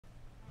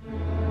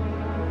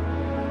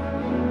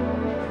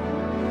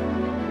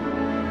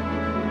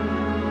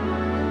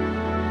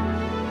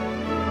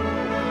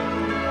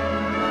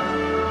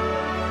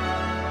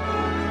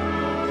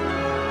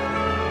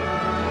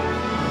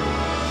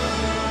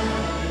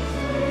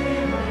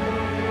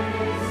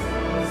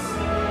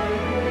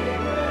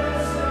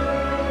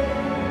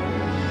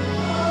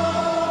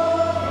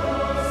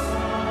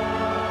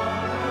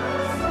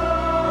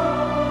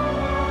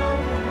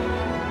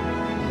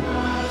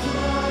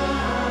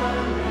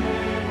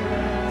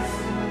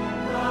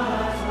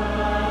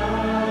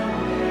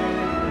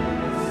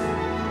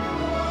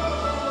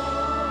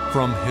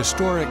From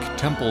historic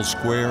Temple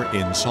Square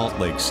in Salt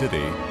Lake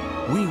City,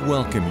 we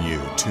welcome you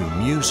to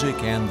Music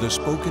and the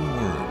Spoken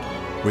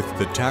Word with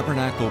the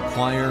Tabernacle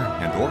Choir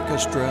and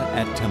Orchestra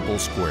at Temple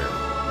Square.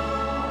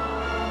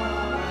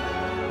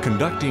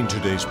 Conducting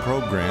today's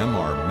program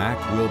are Mack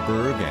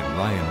Wilberg and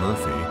Ryan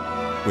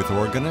Murphy, with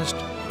organist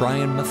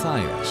Brian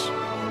Mathias,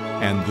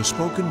 and the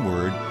spoken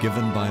word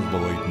given by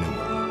Lloyd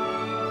Newell.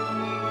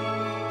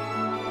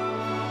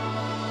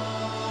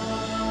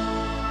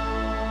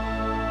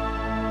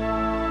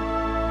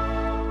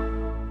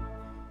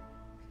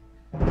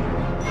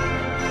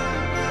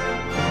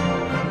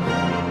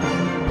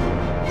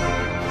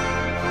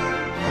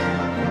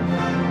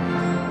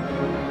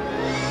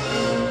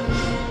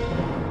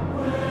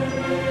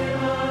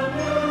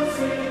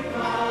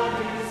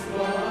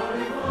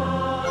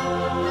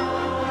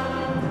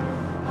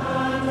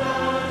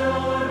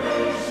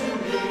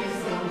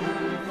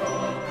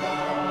 For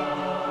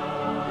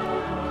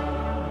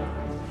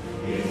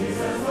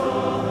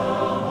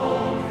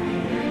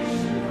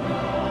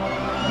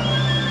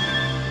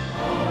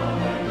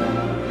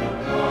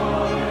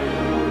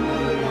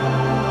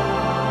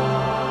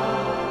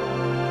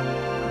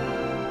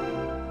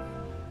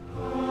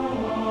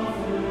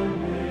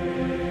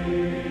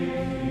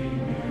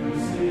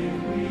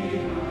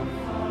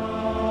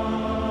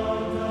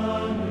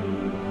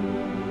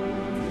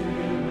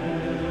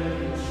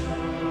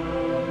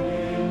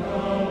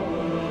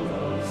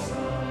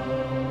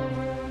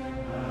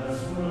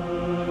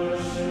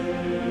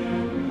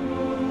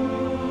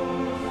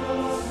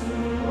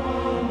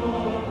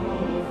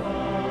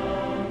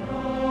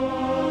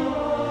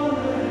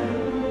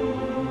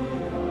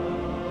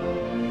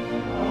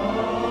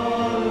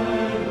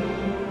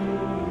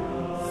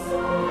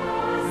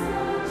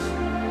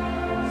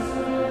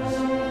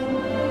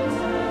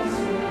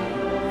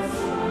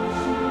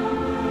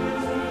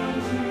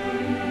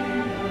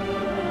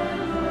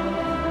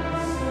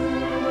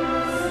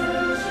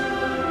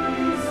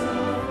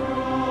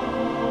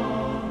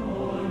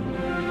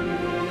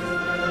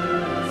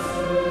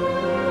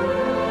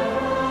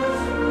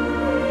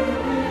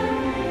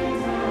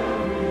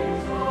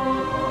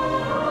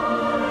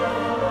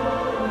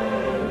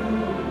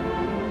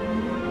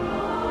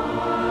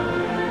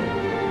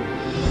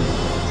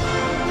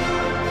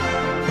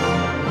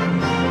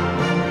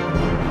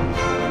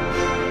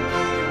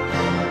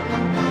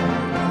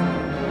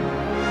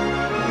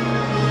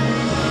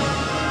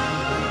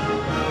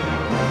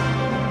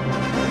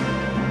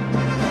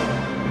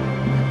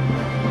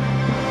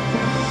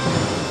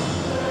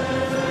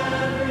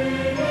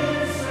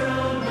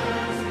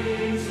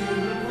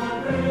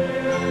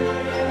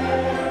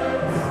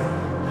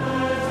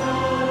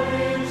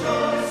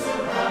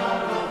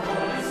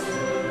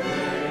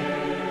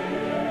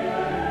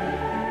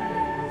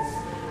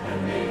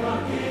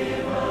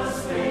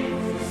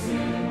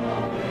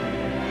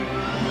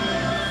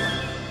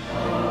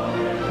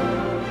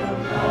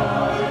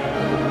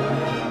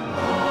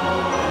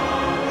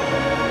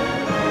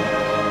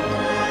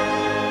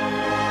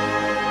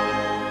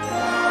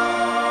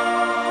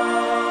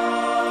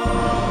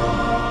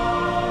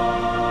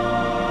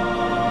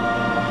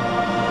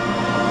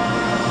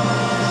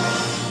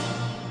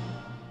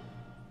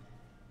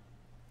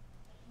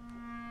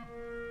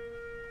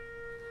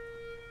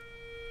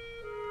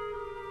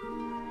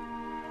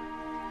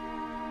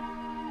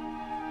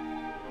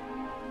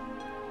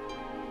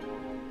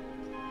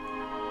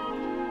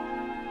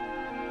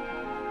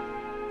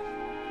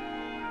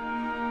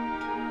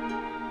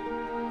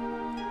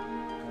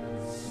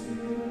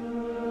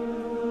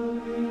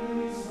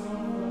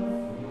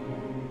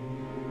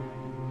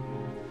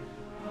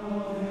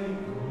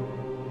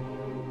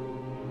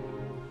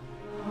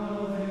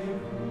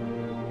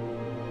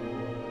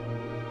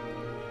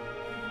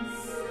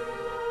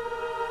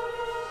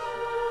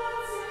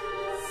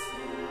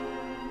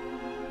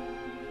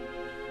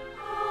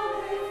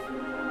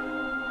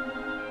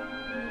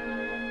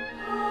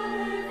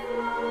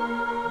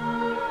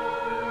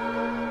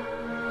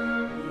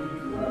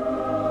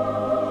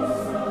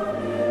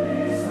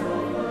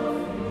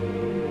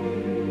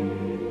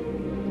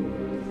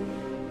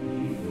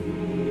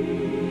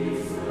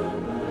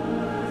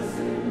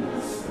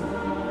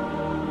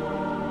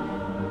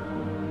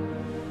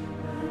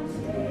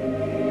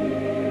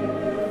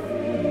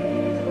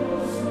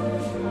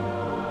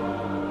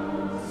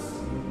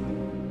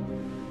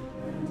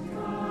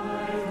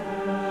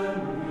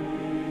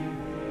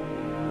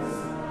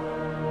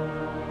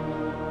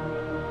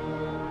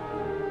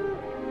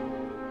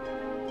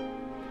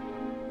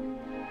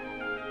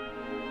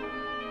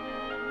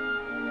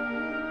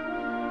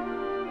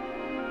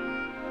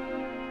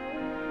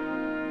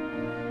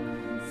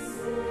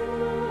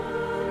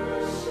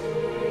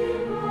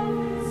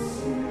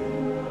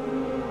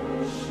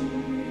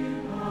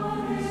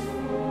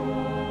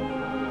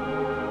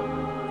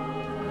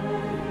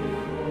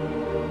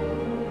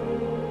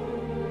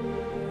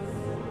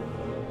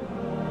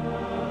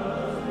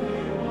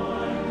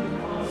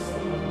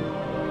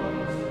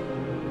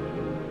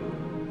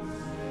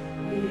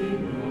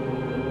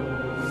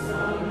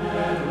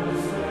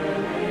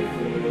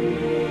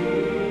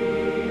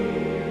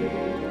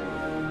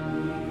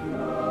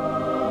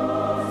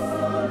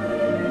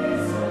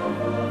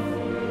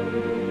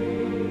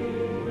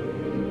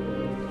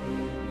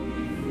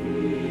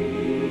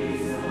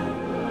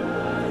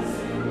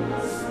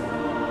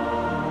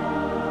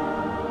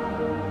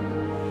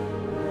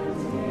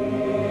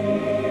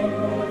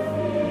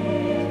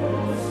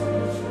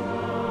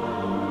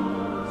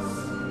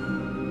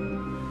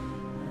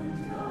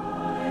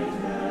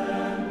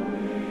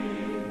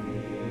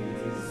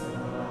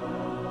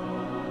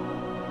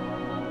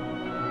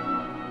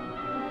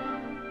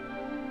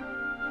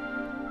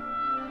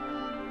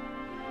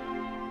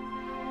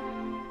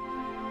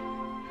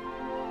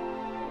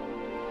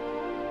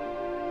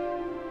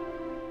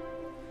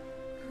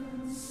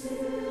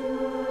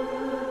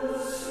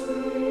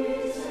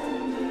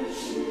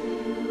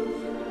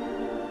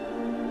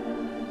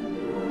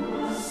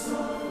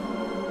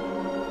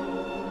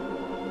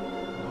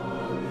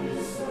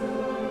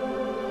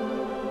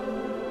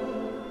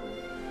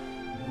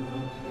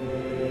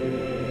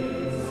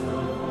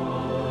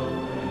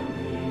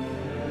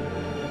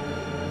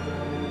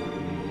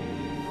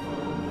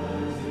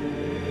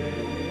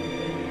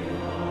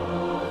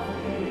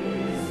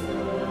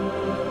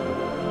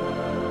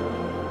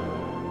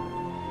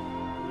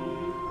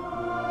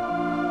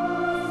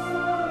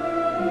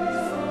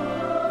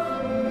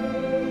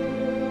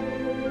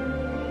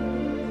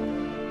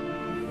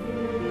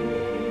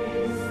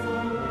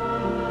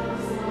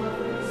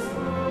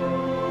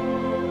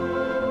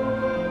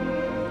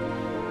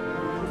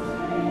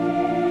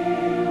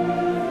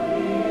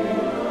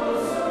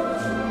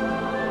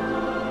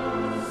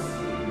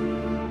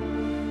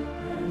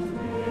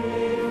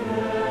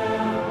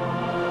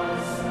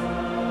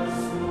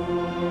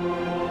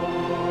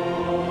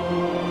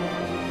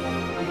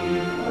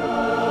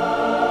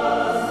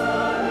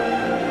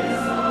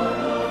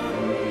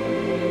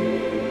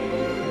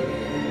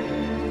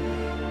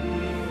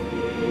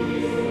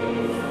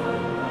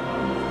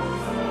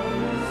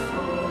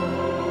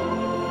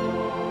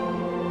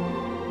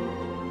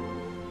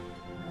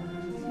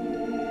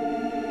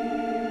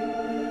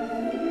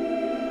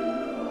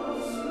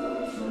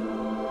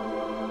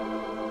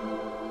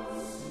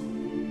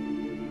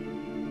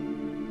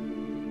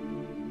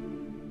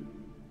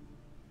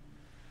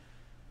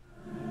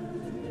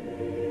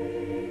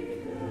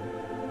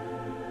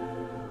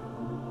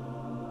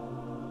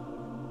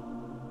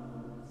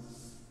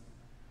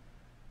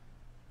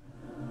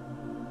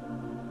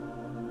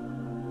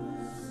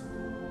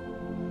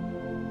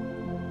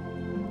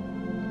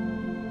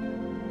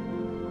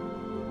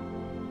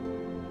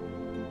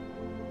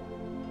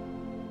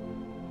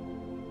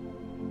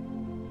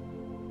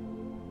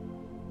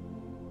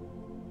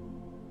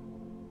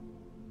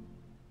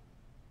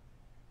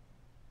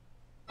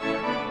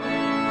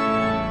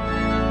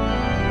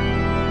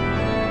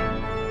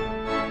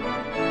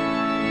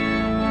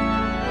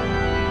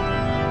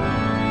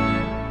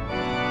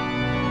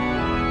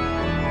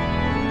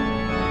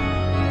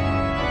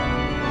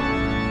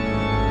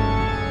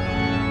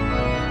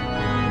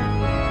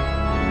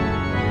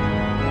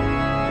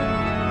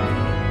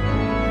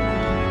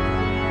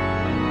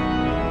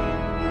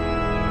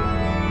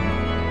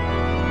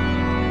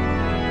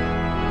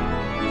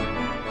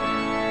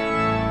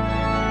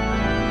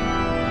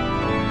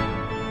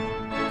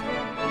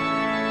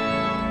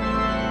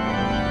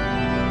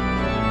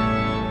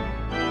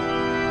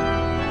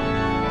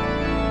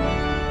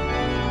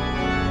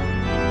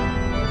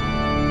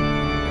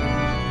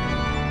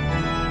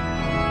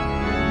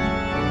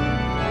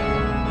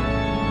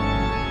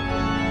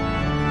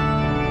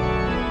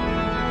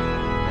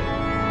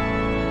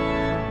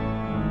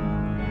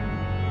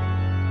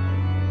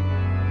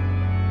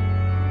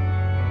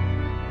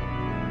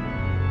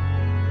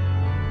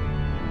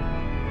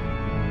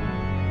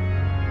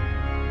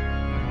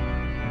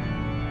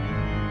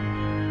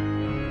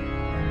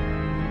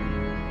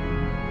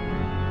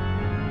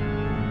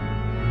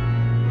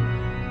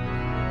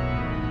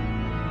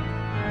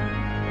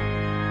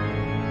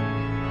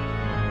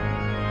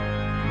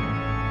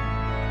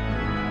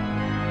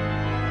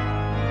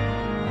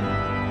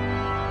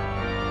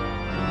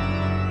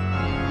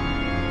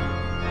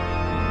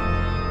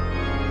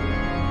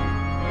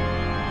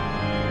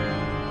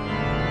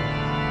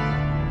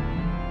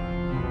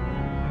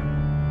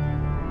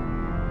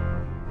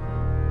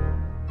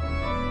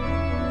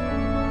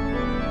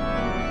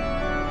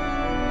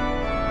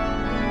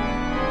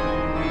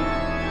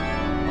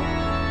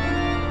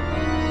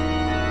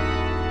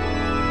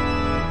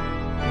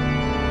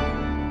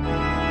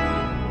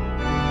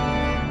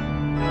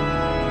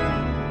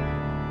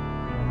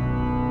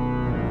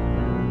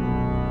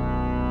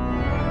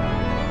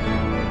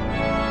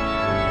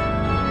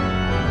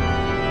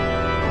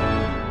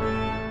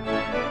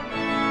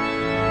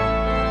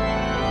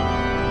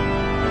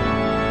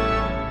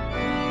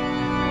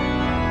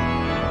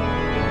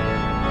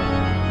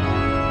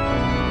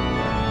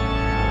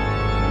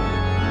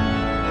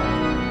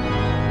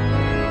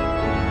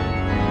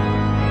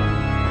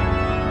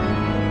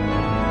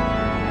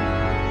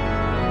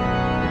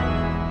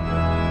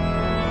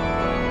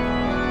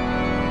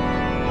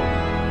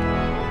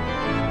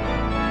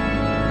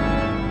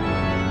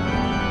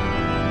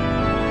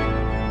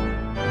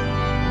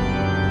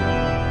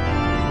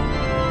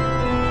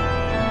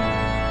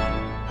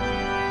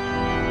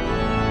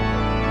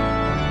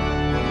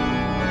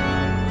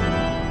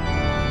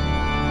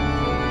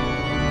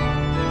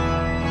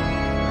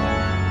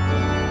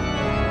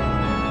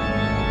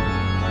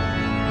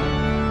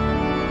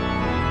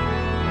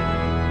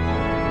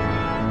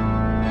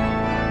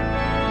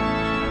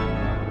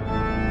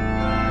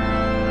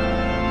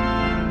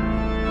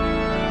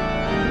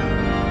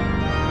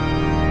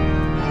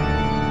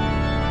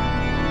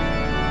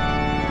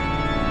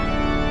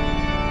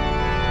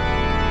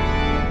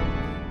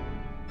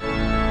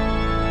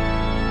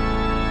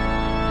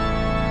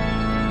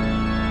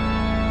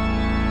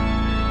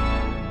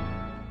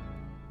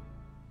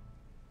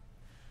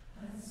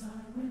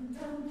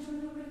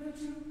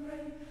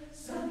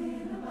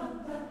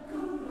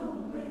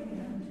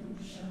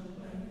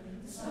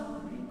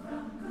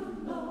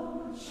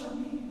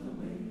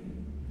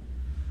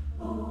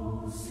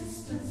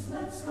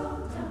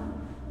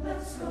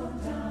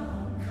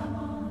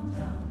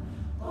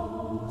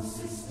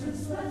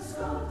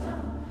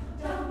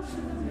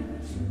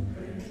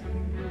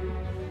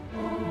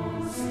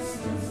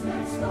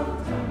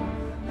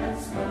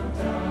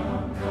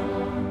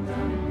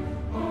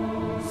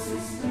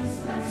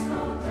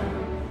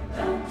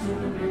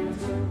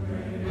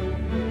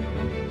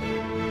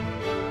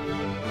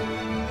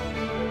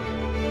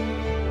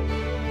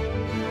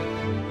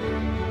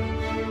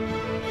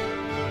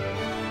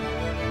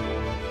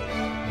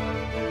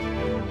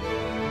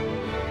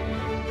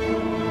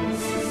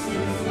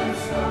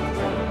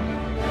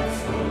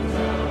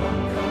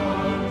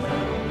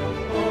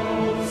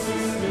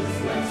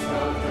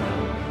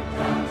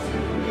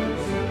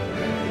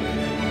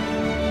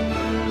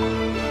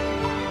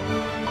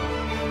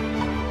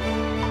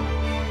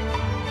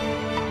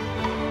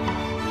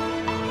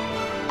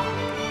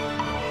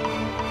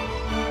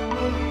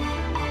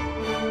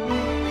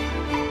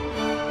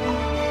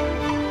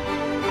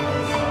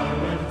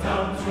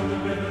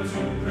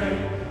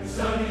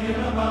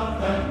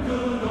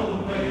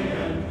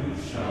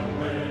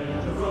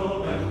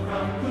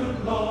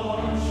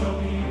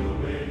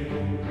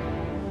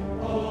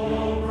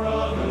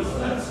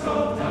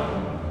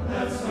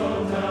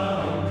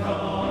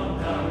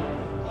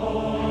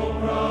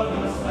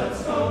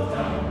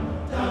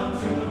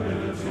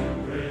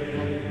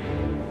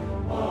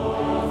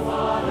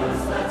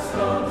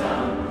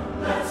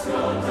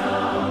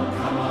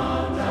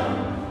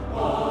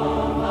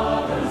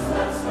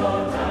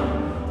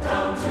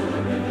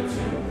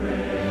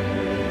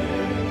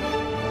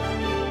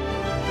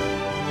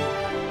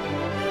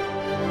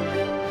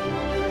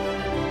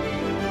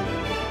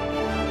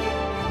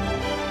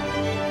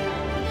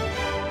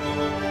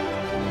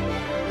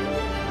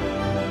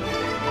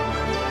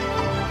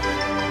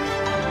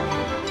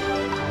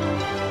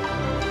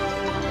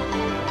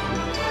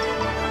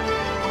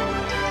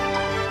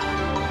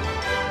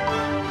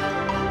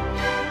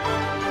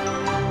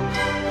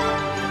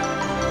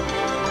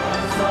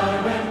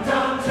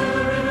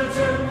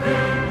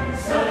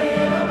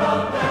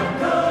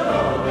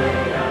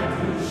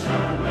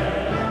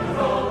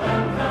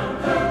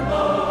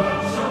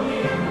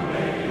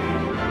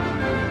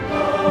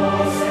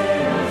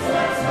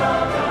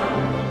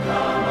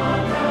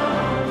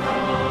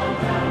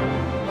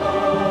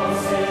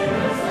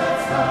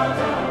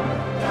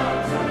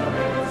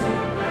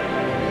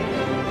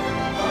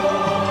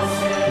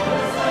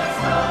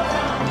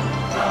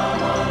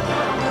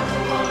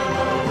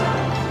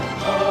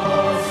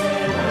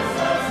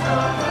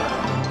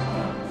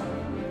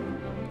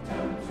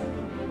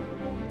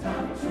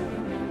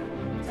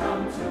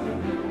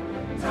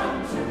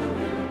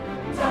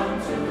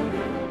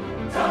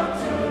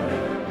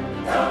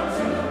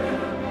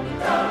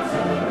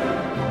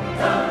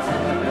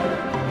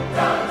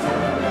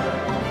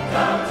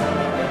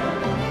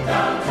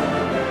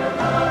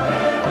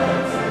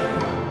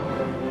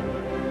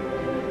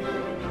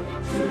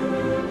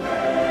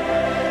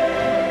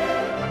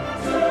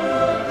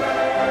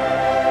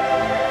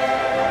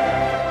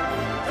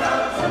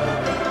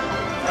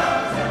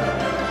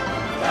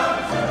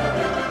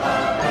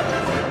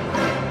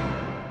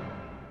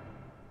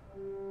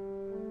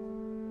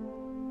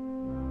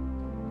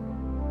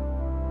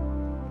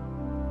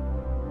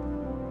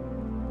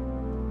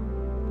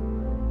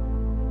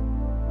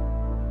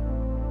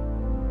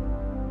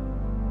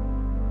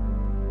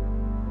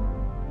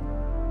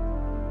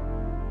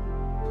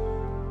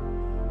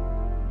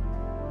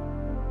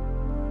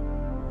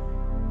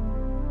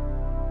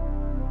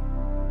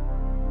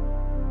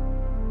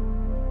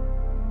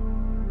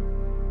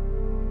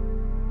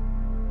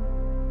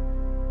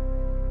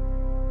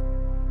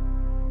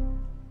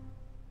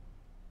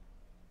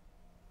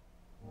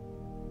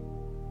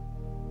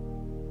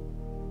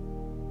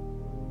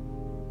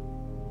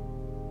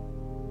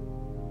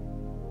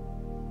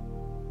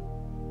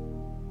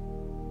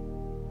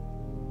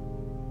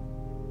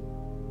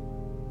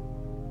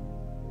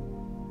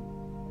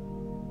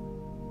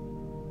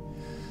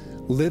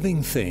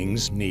Living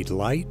things need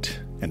light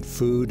and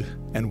food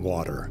and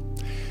water.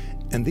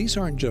 And these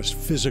aren't just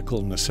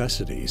physical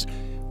necessities.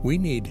 We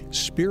need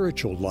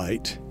spiritual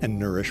light and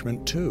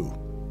nourishment too.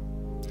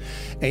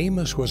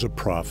 Amos was a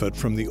prophet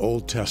from the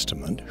Old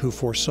Testament who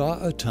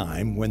foresaw a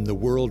time when the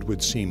world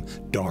would seem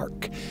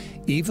dark,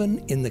 even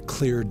in the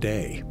clear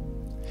day.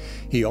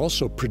 He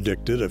also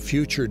predicted a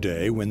future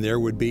day when there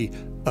would be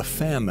a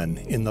famine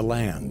in the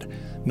land,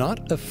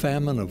 not a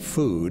famine of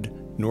food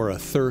nor a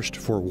thirst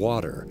for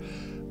water,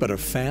 but a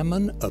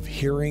famine of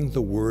hearing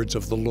the words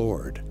of the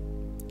Lord.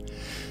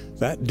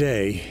 That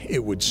day,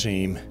 it would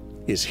seem,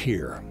 is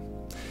here.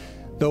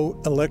 Though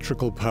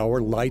electrical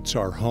power lights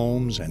our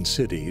homes and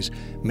cities,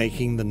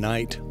 making the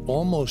night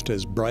almost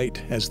as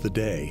bright as the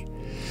day,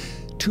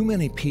 too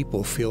many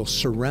people feel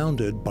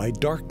surrounded by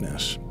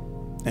darkness.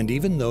 And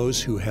even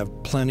those who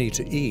have plenty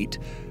to eat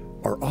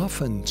are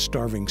often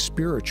starving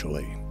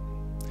spiritually.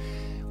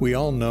 We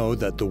all know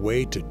that the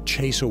way to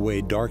chase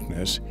away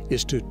darkness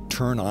is to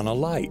turn on a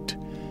light,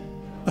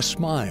 a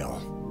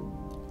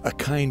smile, a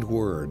kind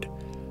word,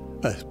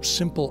 a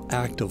simple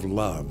act of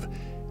love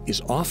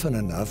is often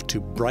enough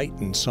to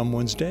brighten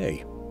someone's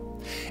day.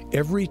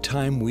 Every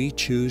time we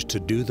choose to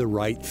do the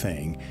right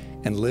thing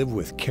and live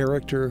with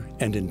character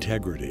and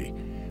integrity,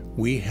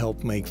 we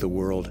help make the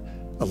world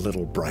a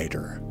little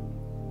brighter.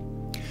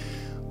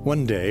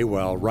 One day,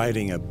 while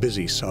riding a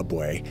busy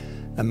subway,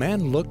 a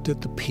man looked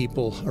at the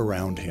people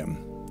around him.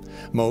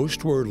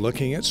 Most were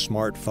looking at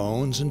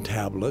smartphones and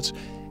tablets,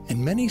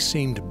 and many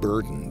seemed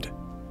burdened.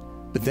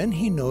 But then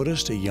he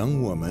noticed a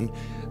young woman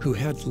who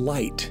had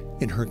light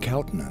in her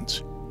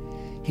countenance.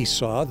 He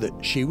saw that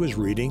she was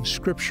reading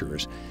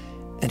scriptures,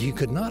 and he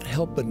could not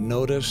help but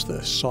notice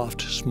the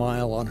soft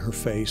smile on her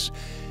face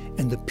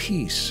and the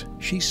peace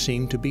she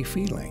seemed to be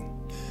feeling.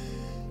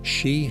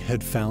 She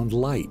had found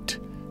light,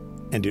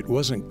 and it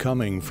wasn't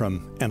coming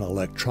from an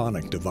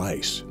electronic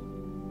device.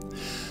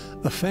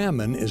 A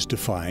famine is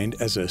defined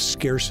as a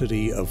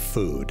scarcity of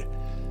food,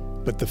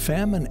 but the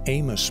famine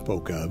Amos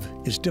spoke of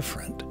is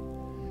different.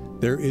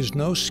 There is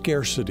no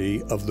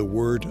scarcity of the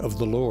word of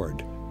the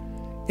Lord.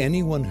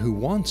 Anyone who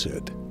wants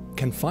it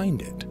can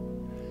find it.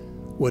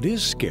 What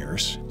is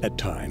scarce at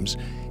times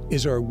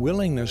is our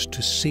willingness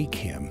to seek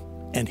Him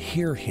and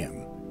hear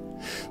Him.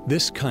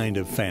 This kind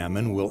of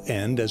famine will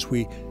end as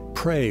we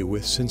pray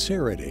with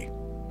sincerity.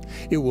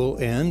 It will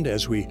end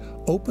as we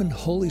open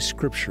Holy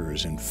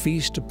Scriptures and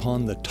feast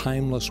upon the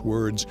timeless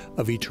words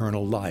of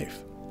eternal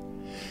life.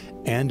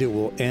 And it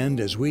will end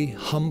as we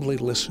humbly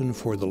listen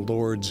for the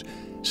Lord's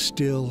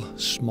still,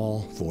 small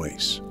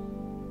voice.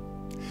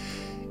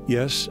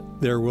 Yes,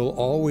 there will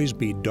always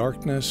be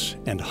darkness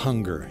and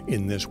hunger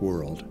in this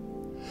world,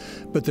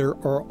 but there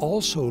are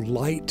also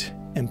light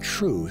and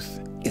truth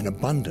in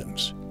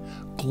abundance,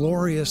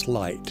 glorious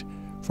light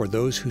for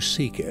those who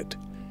seek it,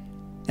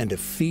 and a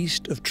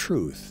feast of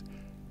truth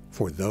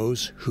for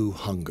those who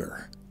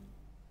hunger.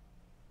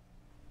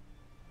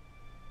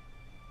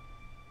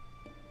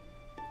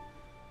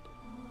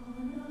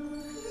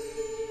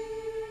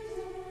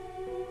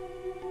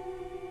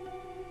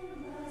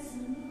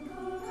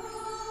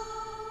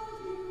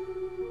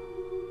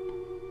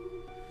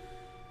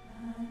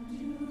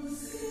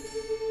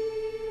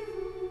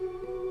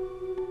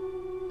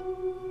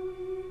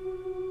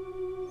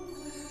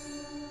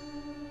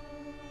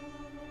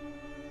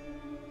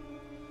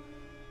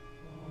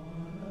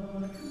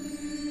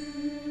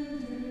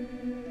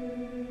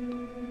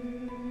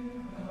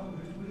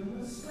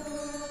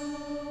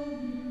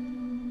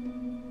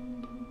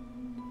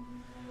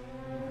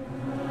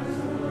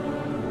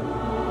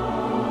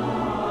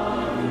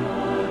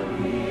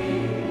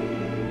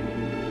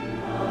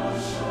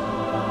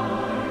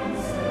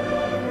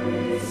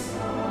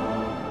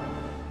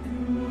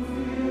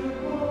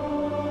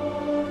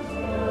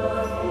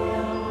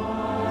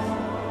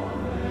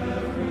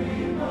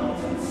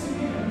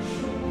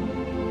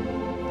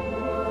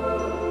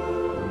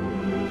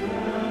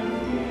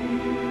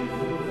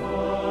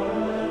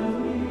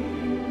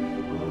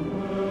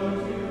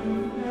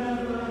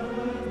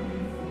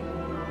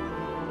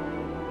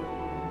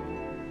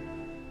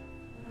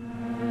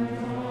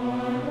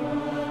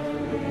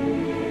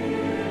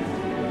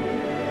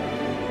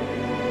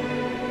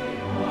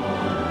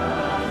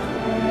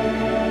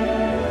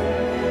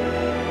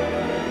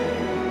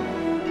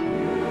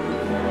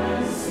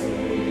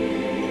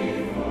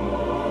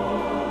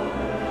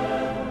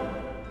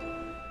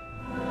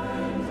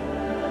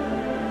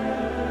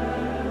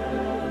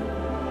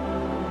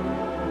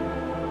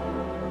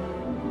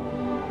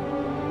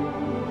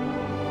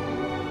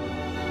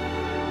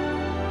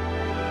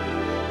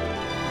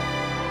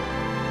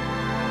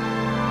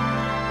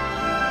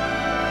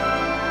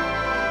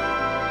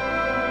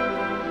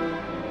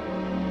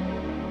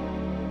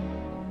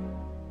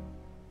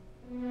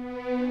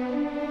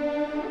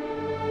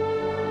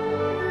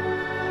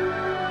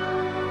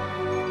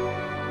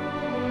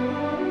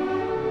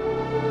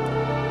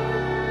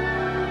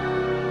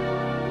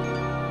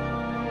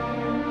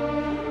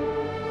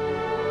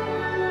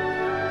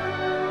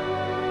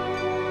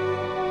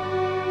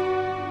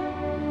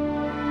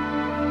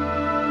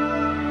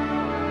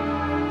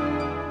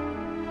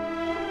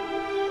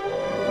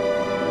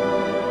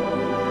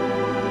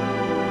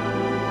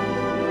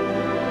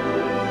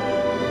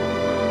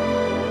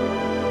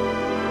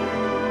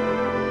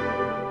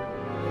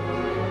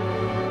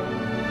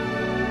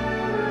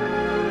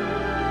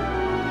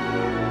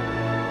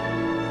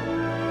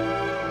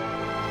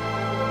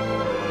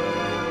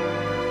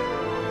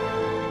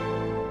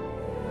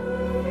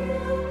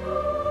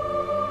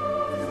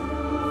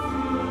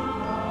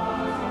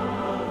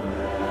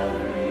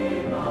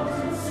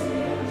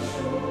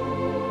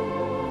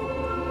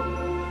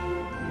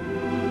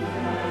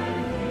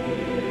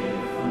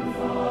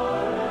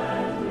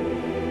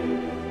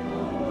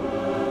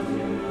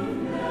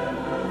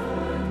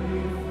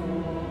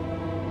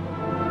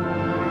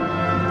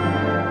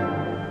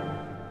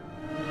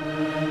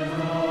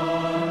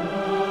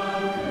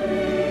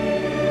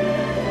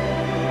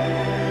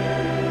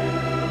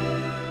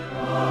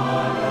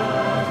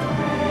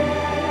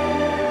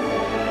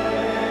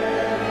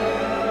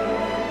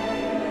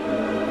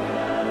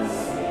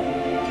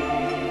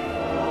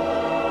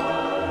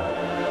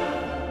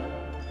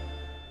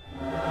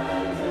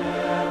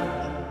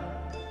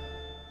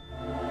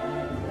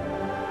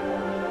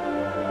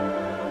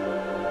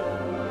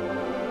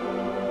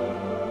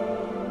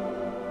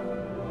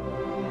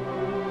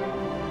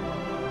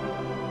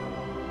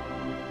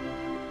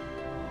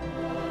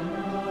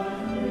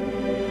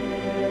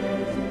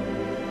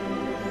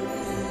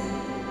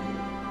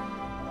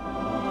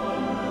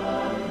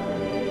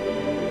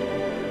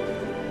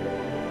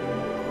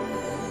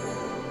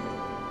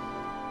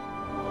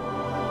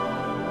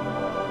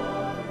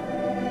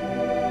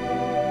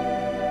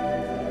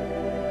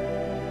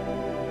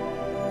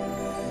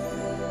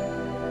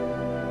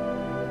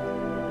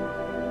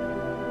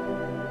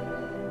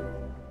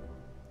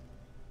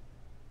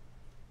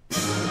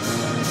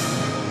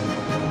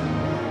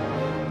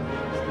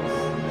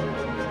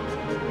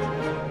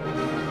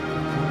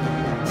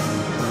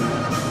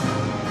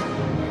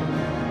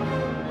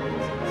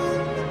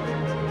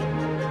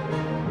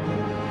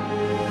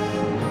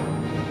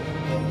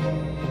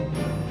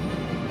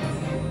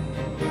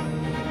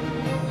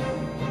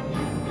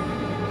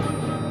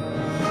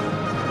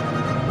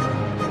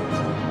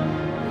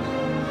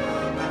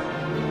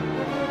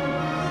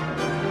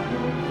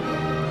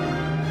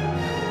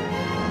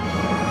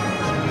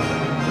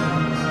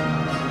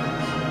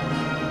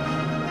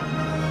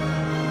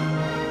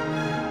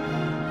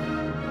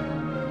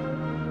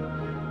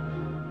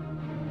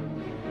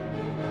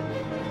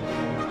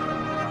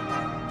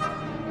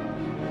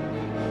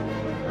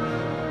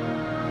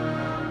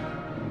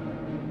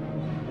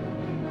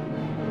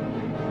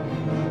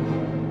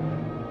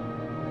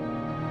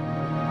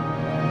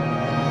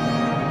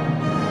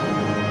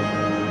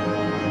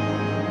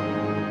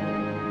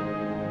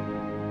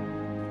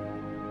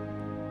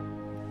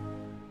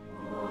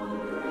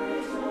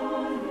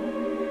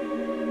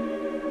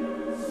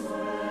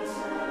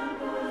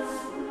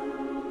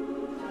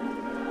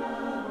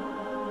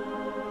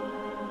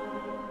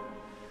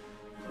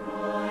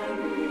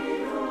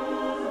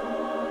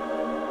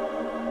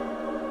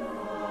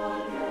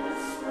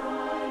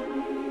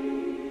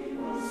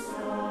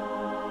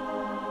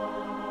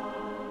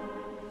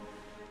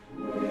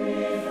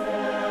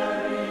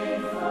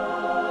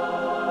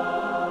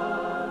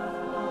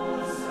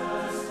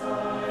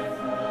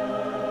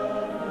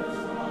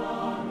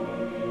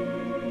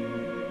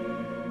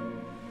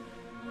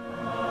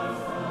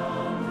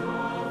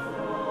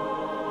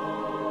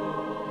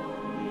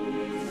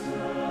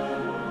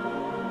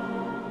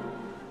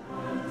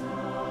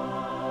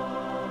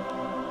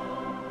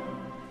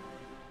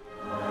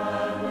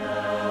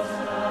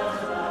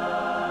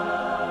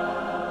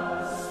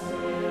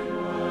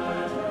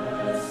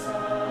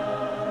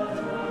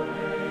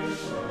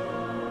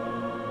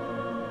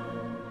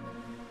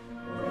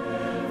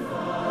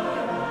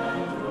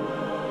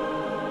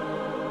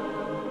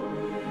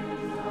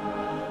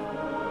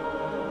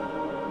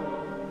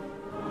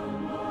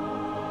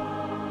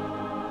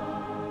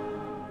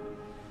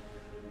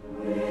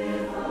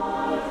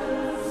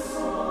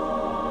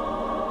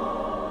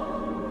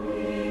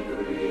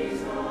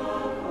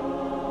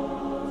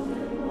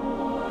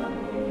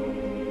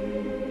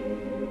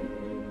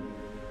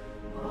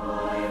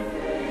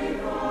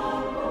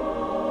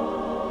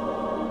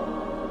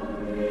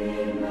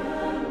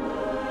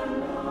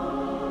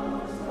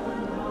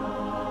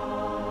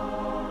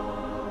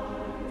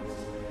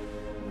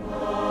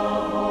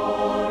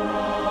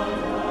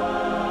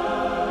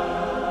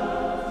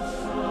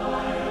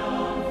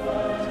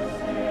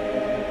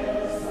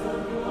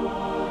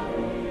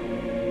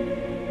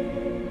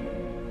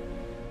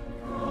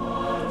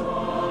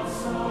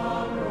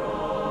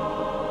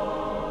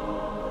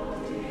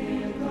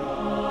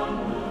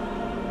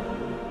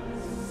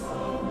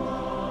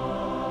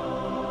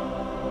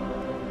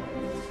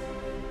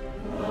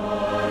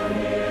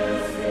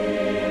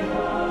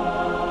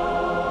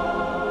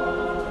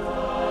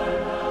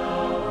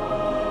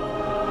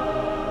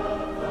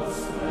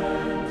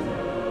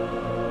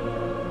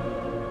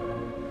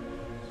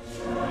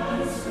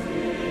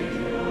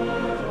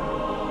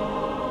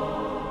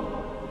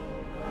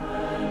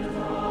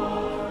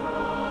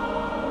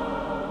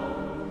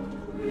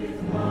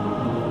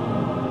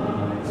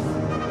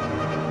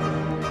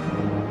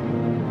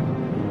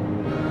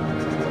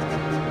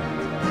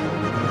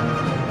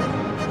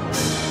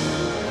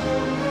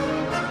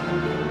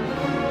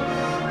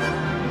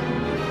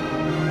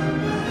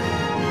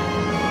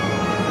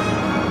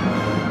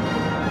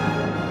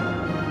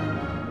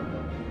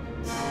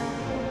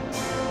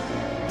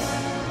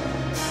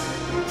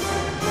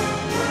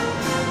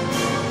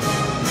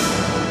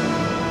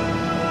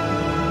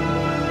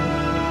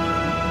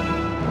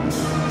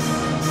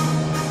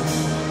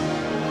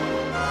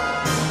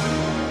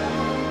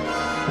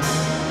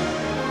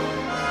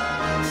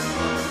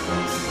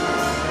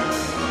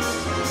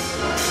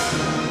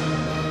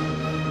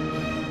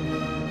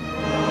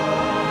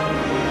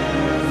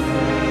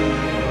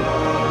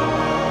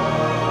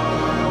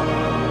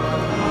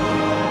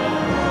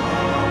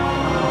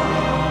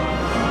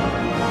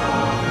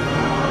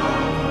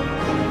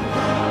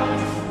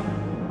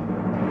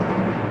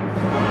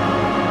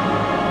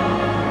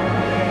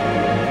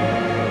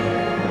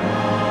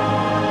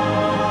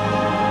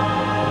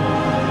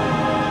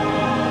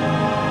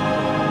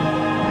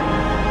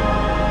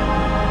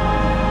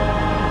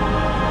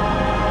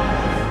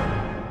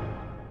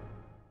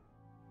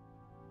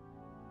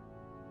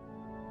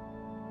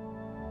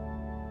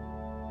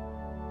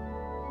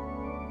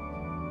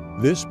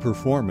 This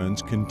performance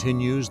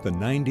continues the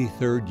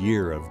 93rd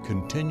year of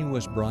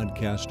continuous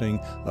broadcasting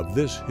of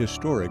this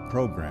historic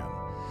program.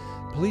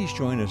 Please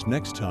join us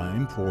next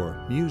time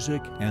for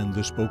Music and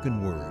the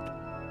Spoken Word.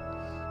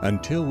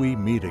 Until we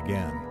meet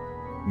again,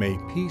 may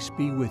peace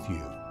be with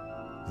you,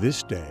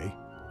 this day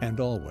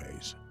and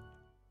always.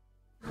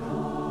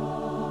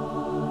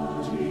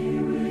 God be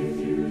with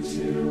you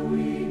till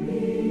we